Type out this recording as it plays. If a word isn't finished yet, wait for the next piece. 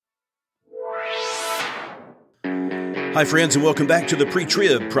Hi, friends, and welcome back to the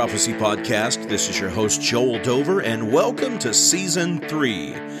Pre-Trib Prophecy Podcast. This is your host, Joel Dover, and welcome to Season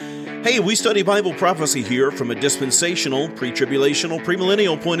 3. Hey, we study Bible prophecy here from a dispensational, pre-tribulational,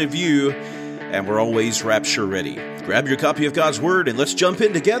 premillennial point of view, and we're always rapture ready. Grab your copy of God's Word, and let's jump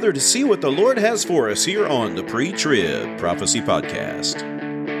in together to see what the Lord has for us here on the Pre-Trib Prophecy Podcast.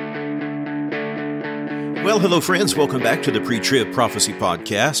 Well, hello, friends. Welcome back to the Pre-Trib Prophecy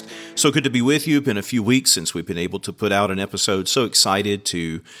Podcast. So good to be with you. Been a few weeks since we've been able to put out an episode. So excited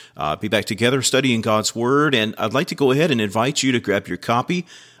to be back together studying God's Word. And I'd like to go ahead and invite you to grab your copy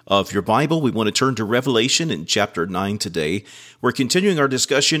of your Bible. We want to turn to Revelation in chapter 9 today. We're continuing our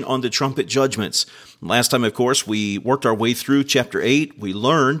discussion on the trumpet judgments. Last time, of course, we worked our way through chapter 8. We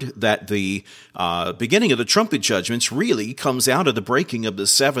learned that the beginning of the trumpet judgments really comes out of the breaking of the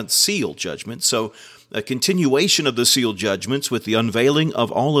seventh seal judgment. So a continuation of the seal judgments with the unveiling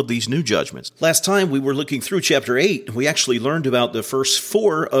of all of these new judgments. Last time we were looking through chapter 8, we actually learned about the first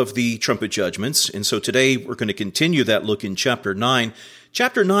 4 of the trumpet judgments, and so today we're going to continue that look in chapter 9.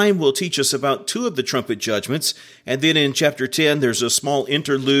 Chapter 9 will teach us about 2 of the trumpet judgments, and then in chapter 10 there's a small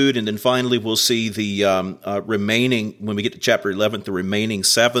interlude, and then finally we'll see the remaining, when we get to chapter 11, the remaining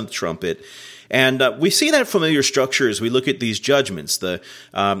 7th trumpet. And we see that familiar structure as we look at these judgments, the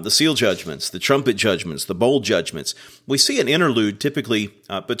seal judgments, the trumpet judgments, the bowl judgments. We see an interlude typically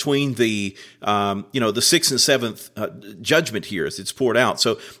between the 6th and 7th judgment here as it's poured out.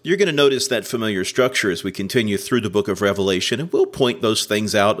 So you're going to notice that familiar structure as we continue through the book of Revelation, and we'll point those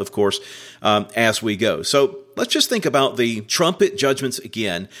things out, of course, as we go. So let's just think about the trumpet judgments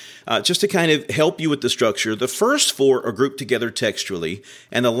again, just to kind of help you with the structure. The first 4 are grouped together textually,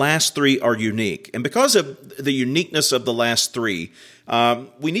 and the last 3 are unique. And because of the uniqueness of the last 3,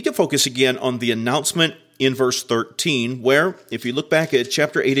 we need to focus again on the announcement in verse 13, where, if you look back at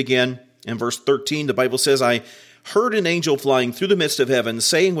chapter 8 again, in verse 13, the Bible says, "I heard an angel flying through the midst of heaven,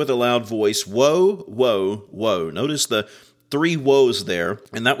 saying with a loud voice, 'Woe, woe, woe.'" Notice the 3 woes there,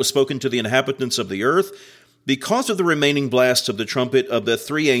 and that was spoken to the inhabitants of the earth, because of the remaining blast of the trumpet of the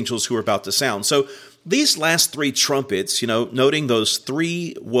 3 angels who are about to sound. So these last 3 trumpets, noting those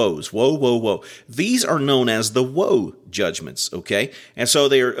 3 woes, woe, woe, woe, these are known as the woe judgments, okay? And so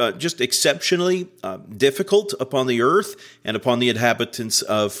they are just exceptionally difficult upon the earth and upon the inhabitants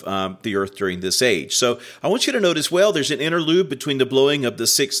of the earth during this age. So I want you to notice, well, there's an interlude between the blowing of the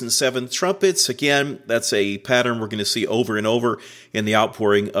 6th and 7th trumpets. Again, that's a pattern we're going to see over and over in the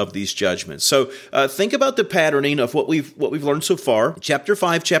outpouring of these judgments. So think about the patterning of what we've learned so far. Chapter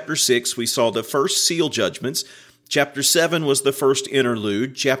 5, chapter 6, we saw the first seal judgments. Chapter 7 was the first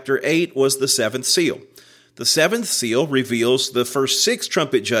interlude. Chapter 8 was the 7th seal. The 7th seal reveals the first 6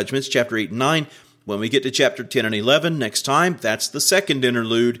 trumpet judgments, chapter 8 and 9. When we get to chapter 10 and 11 next time, that's the second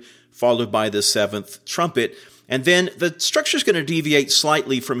interlude, followed by the 7th trumpet. And then the structure is going to deviate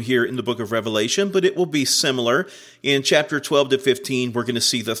slightly from here in the book of Revelation, but it will be similar. In chapter 12 to 15, we're going to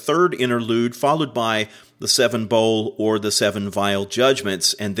see the third interlude, followed by the 7 bowl or the 7 vial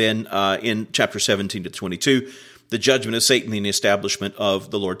judgments. And then in chapter 17 to 22, the judgment of Satan and the establishment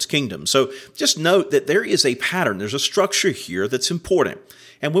of the Lord's kingdom. So just note that there is a pattern. There's a structure here that's important.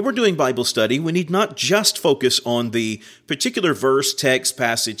 And when we're doing Bible study, we need not just focus on the particular verse, text,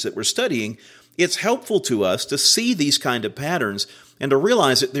 passage that we're studying. It's helpful to us to see these kind of patterns and to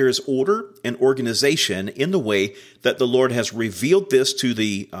realize that there is order and organization in the way that the Lord has revealed this to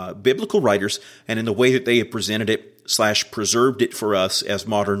the biblical writers and in the way that they have presented it / preserved it for us as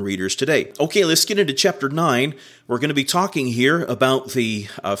modern readers today. Okay, let's get into chapter 9. We're going to be talking here about the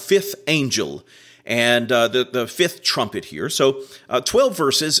 5th angel and the 5th trumpet here. So 12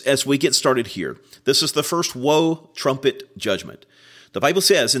 verses as we get started here. This is the first woe trumpet judgment. The Bible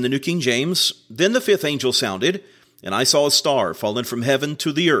says in the New King James, "Then the 5th angel sounded, and I saw a star fallen from heaven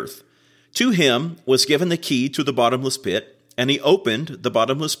to the earth. To him was given the key to the bottomless pit, and he opened the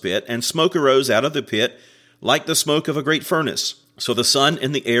bottomless pit, and smoke arose out of the pit like the smoke of a great furnace. So the sun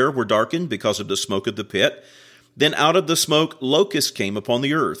and the air were darkened because of the smoke of the pit. Then out of the smoke locusts came upon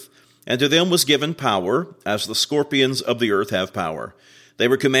the earth, and to them was given power, as the scorpions of the earth have power. They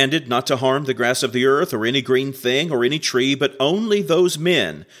were commanded not to harm the grass of the earth, or any green thing, or any tree, but only those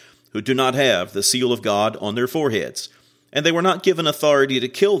men who do not have the seal of God on their foreheads. And they were not given authority to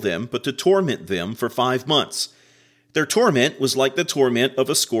kill them, but to torment them for 5 months. Their torment was like the torment of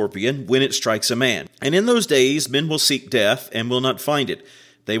a scorpion when it strikes a man. And in those days men will seek death and will not find it.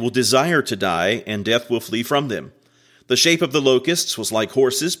 They will desire to die, and death will flee from them. The shape of the locusts was like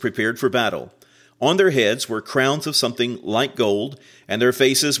horses prepared for battle. On their heads were crowns of something like gold, and their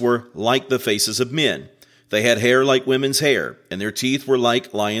faces were like the faces of men. They had hair like women's hair, and their teeth were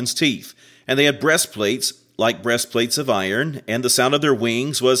like lions' teeth. And they had breastplates like breastplates of iron, and the sound of their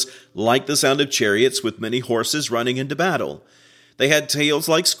wings was like the sound of chariots with many horses running into battle. They had tails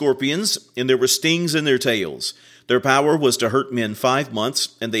like scorpions, and there were stings in their tails. Their power was to hurt men 5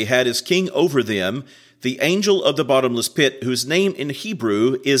 months, and they had as king over them the angel of the bottomless pit, whose name in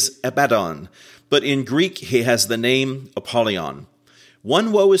Hebrew is Abaddon, but in Greek he has the name Apollyon.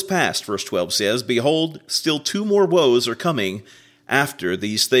 One woe is past, verse 12 says, behold, still 2 more woes are coming after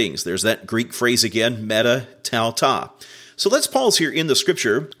these things. There's that Greek phrase again, meta tauta. So let's pause here in the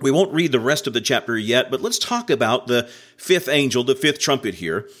scripture. We won't read the rest of the chapter yet, but let's talk about the 5th angel, the 5th trumpet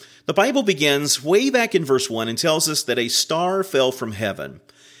here. The Bible begins way back in verse 1 and tells us that a star fell from heaven.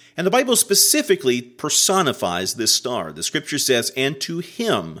 And the Bible specifically personifies this star. The scripture says, and to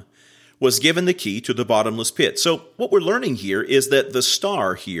him was given the key to the bottomless pit. So what we're learning here is that the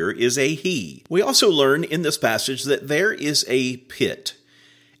star here is a he. We also learn in this passage that there is a pit.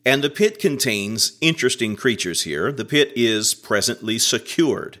 And the pit contains interesting creatures here. The pit is presently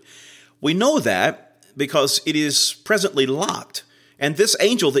secured. We know that because it is presently locked. And this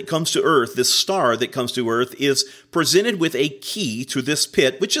angel that comes to earth, this star that comes to earth, is presented with a key to this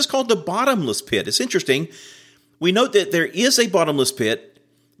pit, which is called the bottomless pit. It's interesting. We note that there is a bottomless pit.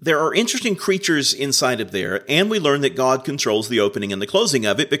 There are interesting creatures inside of there, and we learn that God controls the opening and the closing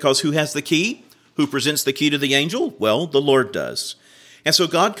of it, because who has the key? Who presents the key to the angel? Well, the Lord does. And so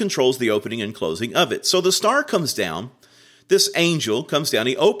God controls the opening and closing of it. So the star comes down. This angel comes down.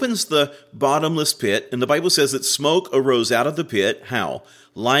 He opens the bottomless pit, and the Bible says that smoke arose out of the pit. How?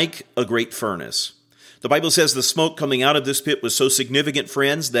 Like a great furnace. The Bible says the smoke coming out of this pit was so significant,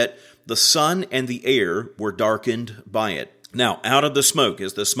 friends, that the sun and the air were darkened by it. Now, out of the smoke,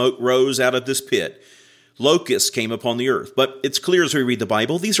 as the smoke rose out of this pit, locusts came upon the earth. But it's clear as we read the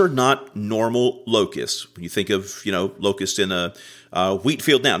Bible, these are not normal locusts. When you think of, locusts in a wheat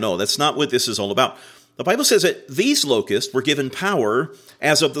field now. No, that's not what this is all about. The Bible says that these locusts were given power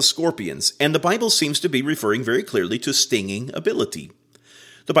as of the scorpions, and the Bible seems to be referring very clearly to stinging ability.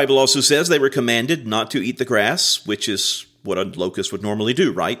 The Bible also says they were commanded not to eat the grass, which is what a locust would normally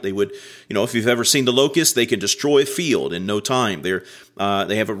do, right? They would, if you've ever seen the locust, they can destroy a field in no time.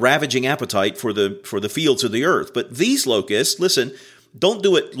 They have a ravaging appetite for the fields of the earth. But these locusts, listen, don't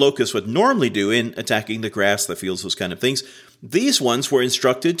do what locusts would normally do in attacking the grass, the fields, those kind of things. These ones were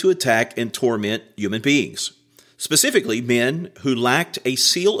instructed to attack and torment human beings, specifically men who lacked a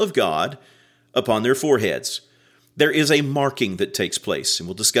seal of God upon their foreheads. There is a marking that takes place, and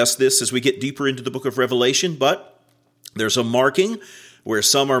we'll discuss this as we get deeper into the book of Revelation, but there's a marking where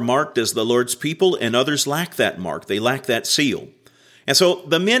some are marked as the Lord's people and others lack that mark. They lack that seal. And so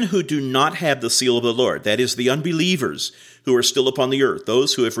the men who do not have the seal of the Lord, that is the unbelievers who are still upon the earth,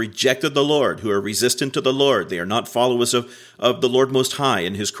 those who have rejected the Lord, who are resistant to the Lord, they are not followers of the Lord Most High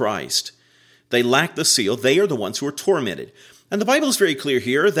and His Christ. They lack the seal. They are the ones who are tormented. And the Bible is very clear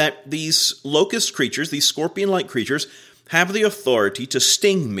here that these locust creatures, these scorpion-like creatures, have the authority to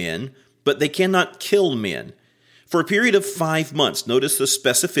sting men, but they cannot kill men. For a period of 5 months, notice the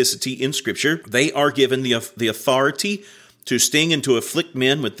specificity in Scripture, they are given the authority to sting and to afflict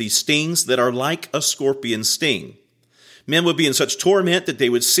men with these stings that are like a scorpion sting. Men would be in such torment that they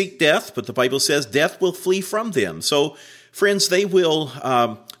would seek death, but the Bible says death will flee from them. So, friends, they will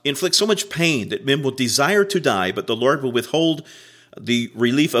inflict so much pain that men will desire to die, but the Lord will withhold the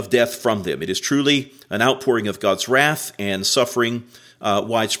relief of death from them. It is truly an outpouring of God's wrath and suffering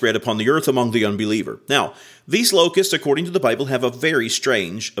widespread upon the earth among the unbeliever. Now, these locusts, according to the Bible, have a very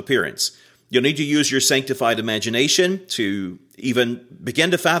strange appearance. You'll need to use your sanctified imagination to even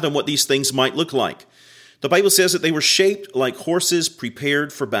begin to fathom what these things might look like. The Bible says that they were shaped like horses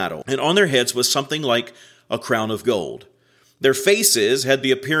prepared for battle, and on their heads was something like a crown of gold. Their faces had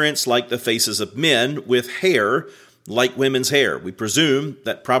the appearance like the faces of men, with hair like women's hair. We presume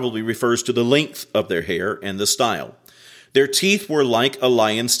that probably refers to the length of their hair and the style. Their teeth were like a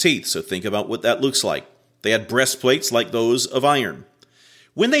lion's teeth, so think about what that looks like. They had breastplates like those of iron.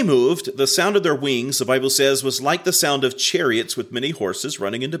 When they moved, the sound of their wings, the Bible says, was like the sound of chariots with many horses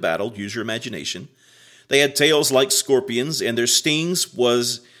running into battle. Use your imagination. They had tails like scorpions, and their sting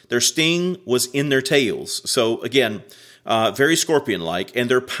was in their tails. So again, very scorpion-like, and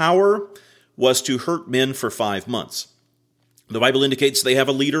their power was to hurt men for 5 months. The Bible indicates they have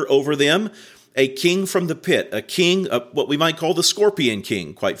a leader over them, a king from the pit, a king, what we might call the scorpion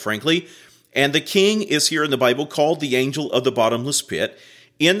king, quite frankly. And the king is here in the Bible called the angel of the bottomless pit.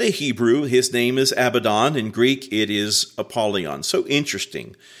 In the Hebrew, his name is Abaddon. In Greek, it is Apollyon. So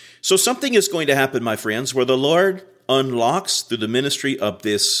interesting. So something is going to happen, my friends, where the Lord unlocks through the ministry of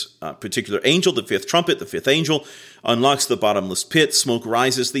this particular angel, the fifth trumpet, the fifth angel, unlocks the bottomless pit, smoke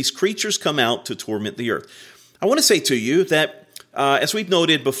rises. These creatures come out to torment the earth. I want to say to you that as we've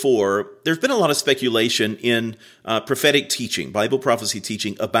noted before, there's been a lot of speculation in prophetic teaching, Bible prophecy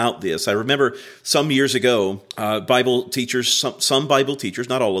teaching about this. I remember some years ago, Bible teachers, some Bible teachers,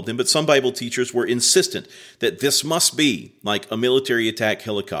 not all of them, but some Bible teachers were insistent that this must be like a military attack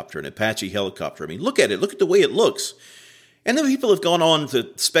helicopter, an Apache helicopter. I mean, look at it. Look at the way it looks. And then people have gone on to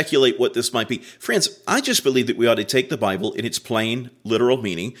speculate what this might be. Friends, I just believe that we ought to take the Bible in its plain, literal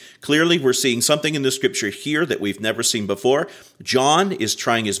meaning. Clearly, we're seeing something in the Scripture here that we've never seen before. John is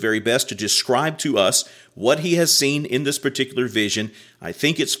trying his very best to describe to us what he has seen in this particular vision. I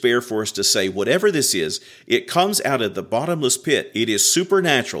think it's fair for us to say, whatever this is, it comes out of the bottomless pit. It is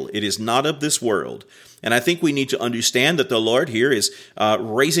supernatural. It is not of this world. And I think we need to understand that the Lord here is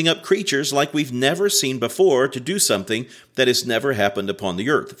raising up creatures like we've never seen before to do something that has never happened upon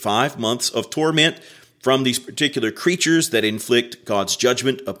the earth. 5 months of torment from these particular creatures that inflict God's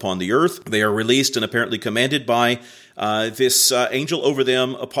judgment upon the earth. They are released and apparently commanded by this angel over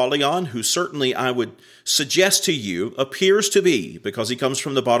them, Apollyon, who certainly I would suggest to you appears to be, because he comes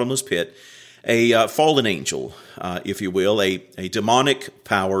from the bottomless pit, a fallen angel, if you will, a demonic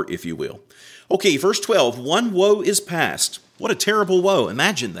power, if you will. Okay, verse 12, one woe is past. What a terrible woe.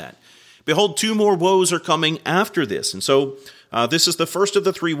 Imagine that. Behold, 2 more woes are coming after this. And so this is the first of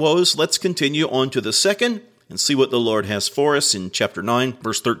the 3 woes. Let's continue on to the second and see what the Lord has for us in chapter 9,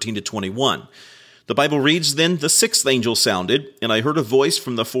 verse 13 to 21. The Bible reads, Then the 6th angel sounded, and I heard a voice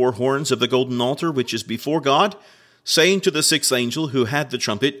from the 4 horns of the golden altar, which is before God, saying to the 6th angel who had the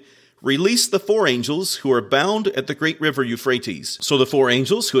trumpet, Release the 4 angels who are bound at the great river Euphrates. So the 4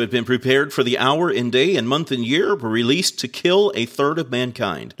 angels who had been prepared for the hour and day and month and year were released to kill 1/3 of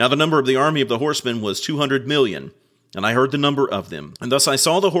mankind. Now the number of the army of the horsemen was 200 million, and I heard the number of them. And thus I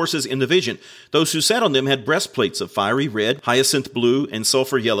saw the horses in the vision. Those who sat on them had breastplates of fiery red, hyacinth blue, and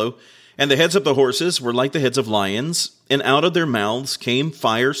sulfur yellow, and the heads of the horses were like the heads of lions, and out of their mouths came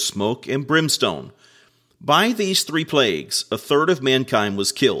fire, smoke, and brimstone. By these 3 plagues 1/3 of mankind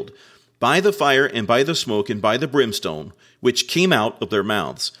was killed, by the fire and by the smoke and by the brimstone, which came out of their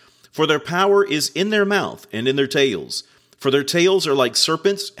mouths. For their power is in their mouth and in their tails. For their tails are like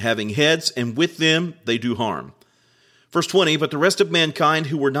serpents, having heads, and with them they do harm. Verse 20, But the rest of mankind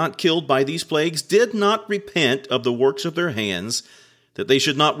who were not killed by these plagues did not repent of the works of their hands, that they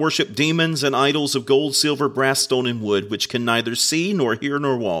should not worship demons and idols of gold, silver, brass, stone, and wood, which can neither see nor hear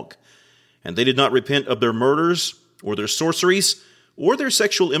nor walk. And they did not repent of their murders, or their sorceries, or their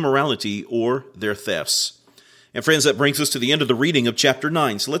sexual immorality, or their thefts. And friends, that brings us to the end of the reading of chapter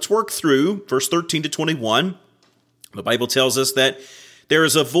 9. So let's work through verse 13 to 21. The Bible tells us that there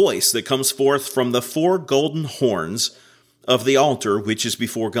is a voice that comes forth from the 4 golden horns of the altar which is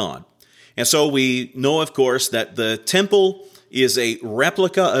before God. And so we know, of course, that the temple is a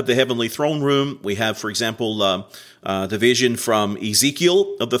replica of the heavenly throne room. We have, for example, the vision from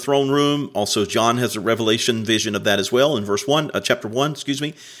Ezekiel of the throne room. Also, John has a revelation vision of that as well in chapter 1.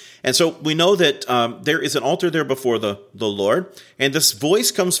 And so we know that there is an altar there before the Lord, and this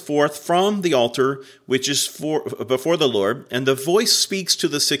voice comes forth from the altar which is before the Lord, and the voice speaks to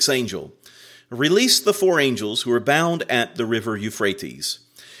the 6th angel. Release the 4 angels who are bound at the river Euphrates.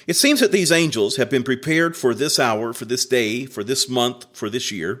 It seems that these angels have been prepared for this hour, for this day, for this month, for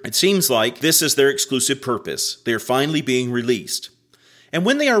this year. It seems like this is their exclusive purpose. They're finally being released. And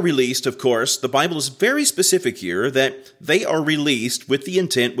when they are released, of course, the Bible is very specific here that they are released with the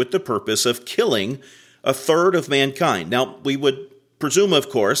intent, with the purpose of killing 1/3 of mankind. Now, we would presume, of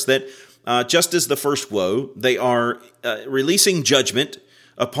course, that just as the first woe, they are releasing judgment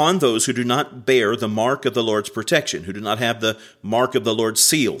upon those who do not bear the mark of the Lord's protection, who do not have the mark of the Lord's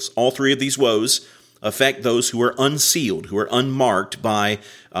seals. All 3 of these woes affect those who are unsealed, who are unmarked by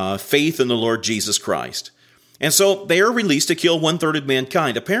faith in the Lord Jesus Christ. And so they are released to kill 1/3 of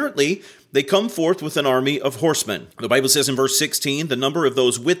mankind. Apparently, they come forth with an army of horsemen. The Bible says in verse 16, the number of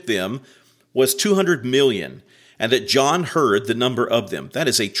those with them was 200 million, and that John heard the number of them. That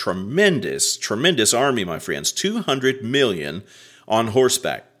is a tremendous, tremendous army, my friends. 200 million on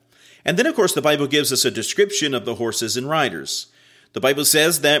horseback. And then, of course, the Bible gives us a description of the horses and riders. The Bible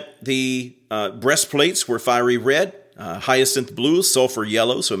says that the breastplates were fiery red, hyacinth blue, sulfur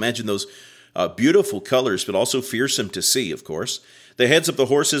yellow. So imagine those beautiful colors, but also fearsome to see, of course. The heads of the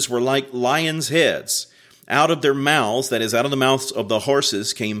horses were like lions' heads. Out of their mouths, that is, out of the mouths of the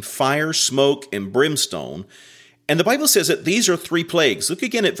horses, came fire, smoke, and brimstone. And the Bible says that these are 3 plagues. Look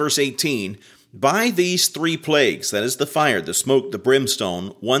again at verse 18. By these 3 plagues, that is the fire, the smoke, the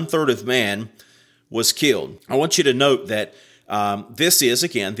brimstone, 1/3 of man was killed. I want you to note that this is,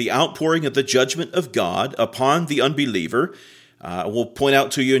 again, the outpouring of the judgment of God upon the unbeliever. We'll point out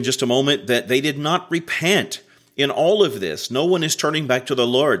to you in just a moment that they did not repent in all of this. No one is turning back to the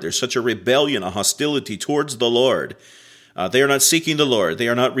Lord. There's such a rebellion, a hostility towards the Lord. They are not seeking the Lord. They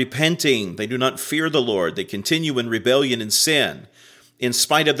are not repenting. They do not fear the Lord. They continue in rebellion and sin, in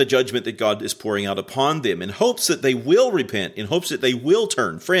spite of the judgment that God is pouring out upon them, in hopes that they will repent, in hopes that they will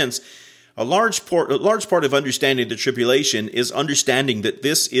turn. Friends, a large part of understanding the tribulation is understanding that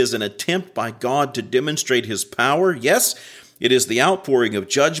this is an attempt by God to demonstrate His power. Yes, it is the outpouring of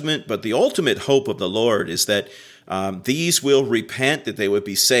judgment, but the ultimate hope of the Lord is that these will repent, that they would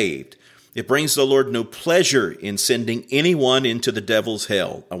be saved. It brings the Lord no pleasure in sending anyone into the devil's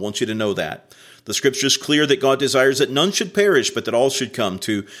hell. I want you to know that. The Scripture is clear that God desires that none should perish, but that all should come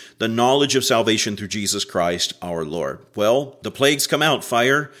to the knowledge of salvation through Jesus Christ our Lord. Well, the plagues come out,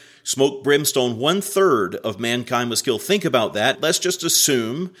 fire, smoke, brimstone. 1/3 of mankind was killed. Think about that. Let's just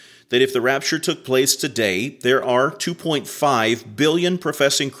assume that if the rapture took place today, there are 2.5 billion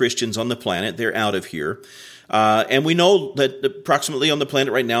professing Christians on the planet. They're out of here. And we know that approximately on the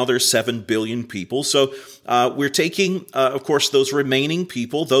planet right now, there's 7 billion people. So we're taking, of course, those remaining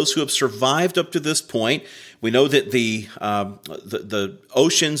people, those who have survived up to this point. We know that the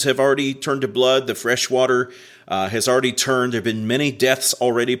oceans have already turned to blood. The fresh water has already turned. There have been many deaths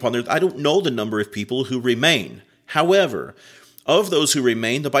already upon the earth. I don't know the number of people who remain. However, of those who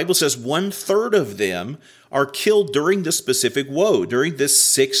remain, the Bible says 1/3 of them are killed during this specific woe, during this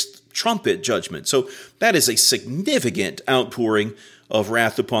sixth trumpet judgment. So that is a significant outpouring of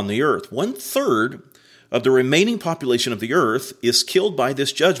wrath upon the earth. 1/3 of the remaining population of the earth is killed by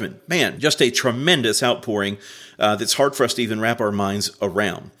this judgment. Man, just a tremendous outpouring that's hard for us to even wrap our minds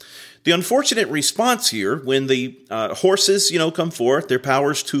around. The unfortunate response here, when the horses, come forth, their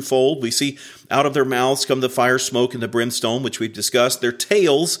power is twofold. We see out of their mouths come the fire, smoke, and the brimstone, which we've discussed. Their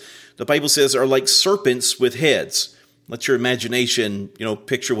tails, the Bible says, are like serpents with heads. Let your imagination,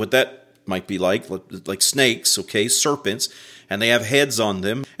 picture what that might be like snakes, serpents, and they have heads on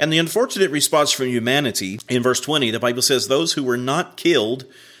them. And the unfortunate response from humanity, in verse 20, the Bible says, those who were not killed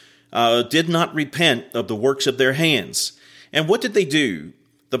did not repent of the works of their hands. And what did they do?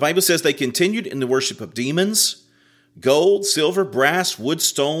 The Bible says they continued in the worship of demons, gold, silver, brass, wood,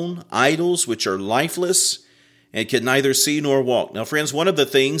 stone, idols, which are lifeless, and can neither see nor walk. Now, friends, one of the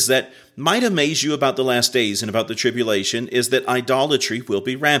things that might amaze you about the last days and about the tribulation is that idolatry will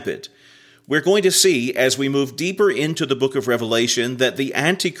be rampant. We're going to see, as we move deeper into the book of Revelation, that the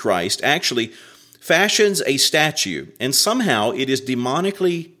Antichrist actually fashions a statue, and somehow it is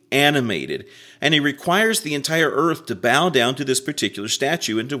demonically animated, and he requires the entire earth to bow down to this particular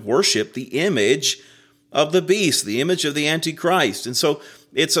statue and to worship the image of the beast, the image of the Antichrist. And so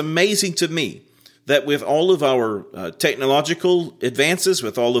it's amazing to me that with all of our technological advances,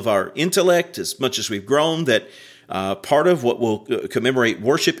 with all of our intellect, as much as we've grown, that part of what will commemorate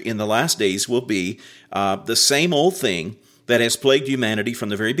worship in the last days will be the same old thing that has plagued humanity from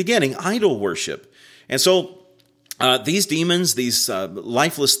the very beginning, idol worship. And so these demons, these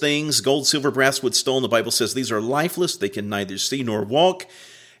lifeless things, gold, silver, brass, wood, stone, the Bible says these are lifeless. They can neither see nor walk.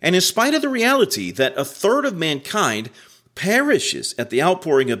 And in spite of the reality that 1/3 of mankind perishes at the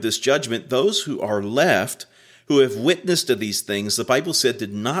outpouring of this judgment, those who are left, who have witnessed to these things, the Bible said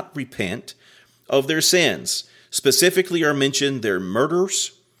did not repent of their sins. Specifically are mentioned their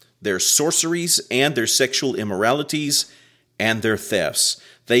murders, their sorceries, and their sexual immoralities, and their thefts.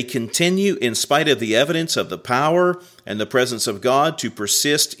 They continue, in spite of the evidence of the power and the presence of God, to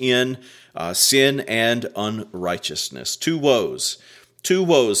persist in sin and unrighteousness. Two woes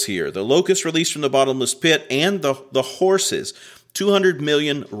here. The locusts released from the bottomless pit, and the horses, 200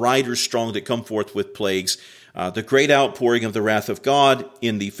 million riders strong that come forth with plagues. The great outpouring of the wrath of God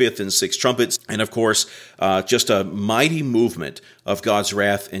in the 5th and 6th trumpets, and of course, just a mighty movement of God's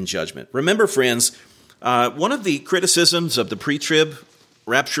wrath and judgment. Remember, friends, one of the criticisms of the pre-trib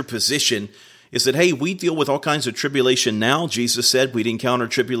rapture position is that, hey, we deal with all kinds of tribulation now. Jesus said we'd encounter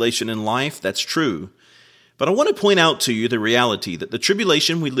tribulation in life. That's true. But I want to point out to you the reality that the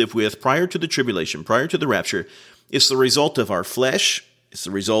tribulation we live with prior to the tribulation, prior to the rapture, is the result of our flesh. It's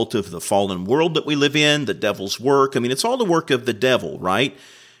the result of the fallen world that we live in, the devil's work. I mean, it's all the work of the devil, right?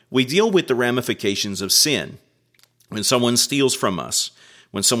 We deal with the ramifications of sin. When someone steals from us,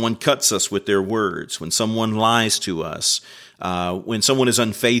 when someone cuts us with their words, when someone lies to us, when someone is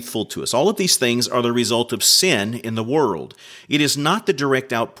unfaithful to us. All of these things are the result of sin in the world. It is not the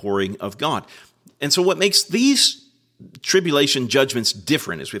direct outpouring of God. And so what makes these tribulation judgments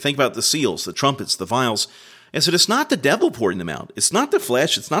different, as we think about the seals, the trumpets, the vials, And so it's not the devil pouring them out. It's not the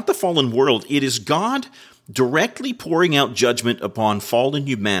flesh. It's not the fallen world. It is God directly pouring out judgment upon fallen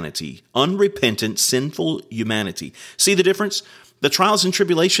humanity, unrepentant, sinful humanity. See the difference? The trials and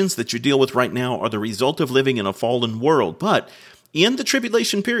tribulations that you deal with right now are the result of living in a fallen world. But in the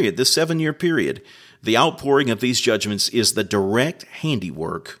tribulation period, this 7-year period, the outpouring of these judgments is the direct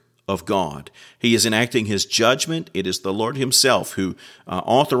handiwork of God. He is enacting his judgment. It is the Lord himself who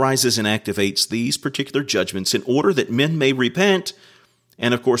authorizes and activates these particular judgments in order that men may repent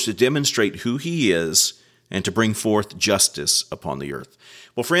and, of course, to demonstrate who he is and to bring forth justice upon the earth.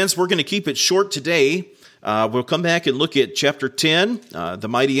 Well, friends, we're going to keep it short today. We'll come back and look at chapter 10, the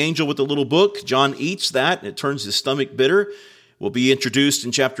mighty angel with the little book. John eats that, and it turns his stomach bitter. We'll be introduced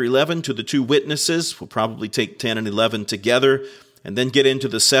in chapter 11 to the two witnesses. We'll probably take 10 and 11 together, and then get into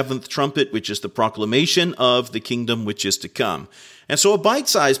the seventh trumpet, which is the proclamation of the kingdom which is to come. And so a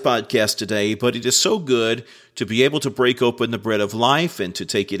bite-sized podcast today, but it is so good to be able to break open the bread of life and to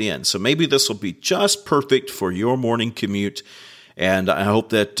take it in. So maybe this will be just perfect for your morning commute. And I hope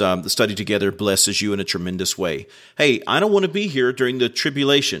that the study together blesses you in a tremendous way. Hey, I don't want to be here during the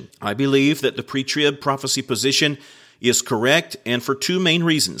tribulation. I believe that the pre-trib prophecy position is correct, and for two main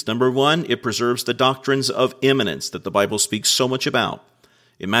reasons. Number one, it preserves the doctrines of imminence that the Bible speaks so much about.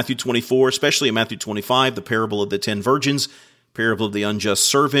 In Matthew 24, especially in Matthew 25, the parable of the 10 virgins, parable of the unjust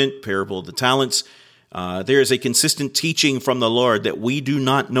servant, parable of the talents, there is a consistent teaching from the Lord that we do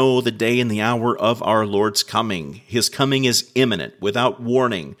not know the day and the hour of our Lord's coming. His coming is imminent, without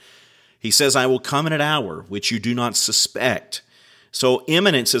warning. He says, I will come in an hour which you do not suspect. So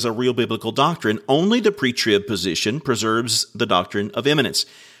imminence is a real biblical doctrine. Only the pre-trib position preserves the doctrine of imminence.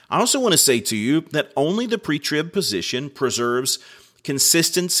 I also want to say to you that only the pre-trib position preserves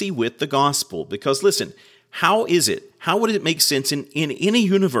consistency with the gospel. Because listen, how would it make sense in any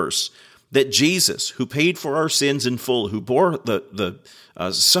universe that Jesus, who paid for our sins in full, who bore the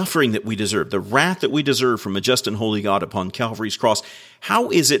suffering that we deserve, the wrath that we deserve from a just and holy God upon Calvary's cross, how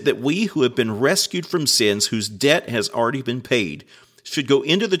is it that we who have been rescued from sins, whose debt has already been paid, should go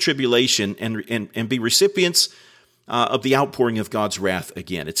into the tribulation and be recipients of the outpouring of God's wrath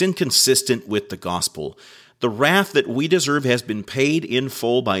again? It's inconsistent with the gospel. The wrath that we deserve has been paid in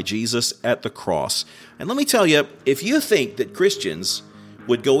full by Jesus at the cross. And let me tell you, if you think that Christians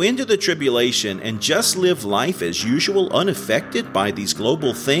would go into the tribulation and just live life as usual, unaffected by these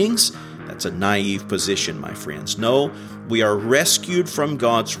global things, that's a naive position, my friends. No, we are rescued from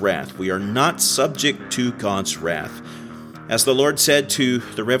God's wrath. We are not subject to God's wrath. As the Lord said to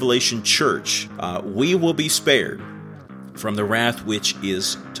the Revelation church, we will be spared from the wrath which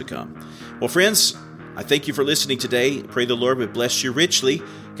is to come. Well, friends, I thank you for listening today. Pray the Lord would bless you richly.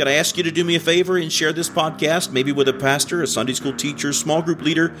 Could I ask you to do me a favor and share this podcast, maybe with a pastor, a Sunday school teacher, small group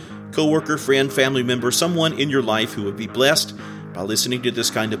leader, coworker, friend, family member, someone in your life who would be blessed by listening to this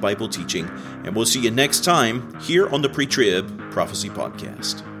kind of Bible teaching. And we'll see you next time here on the Pre-Trib Prophecy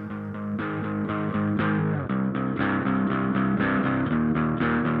Podcast.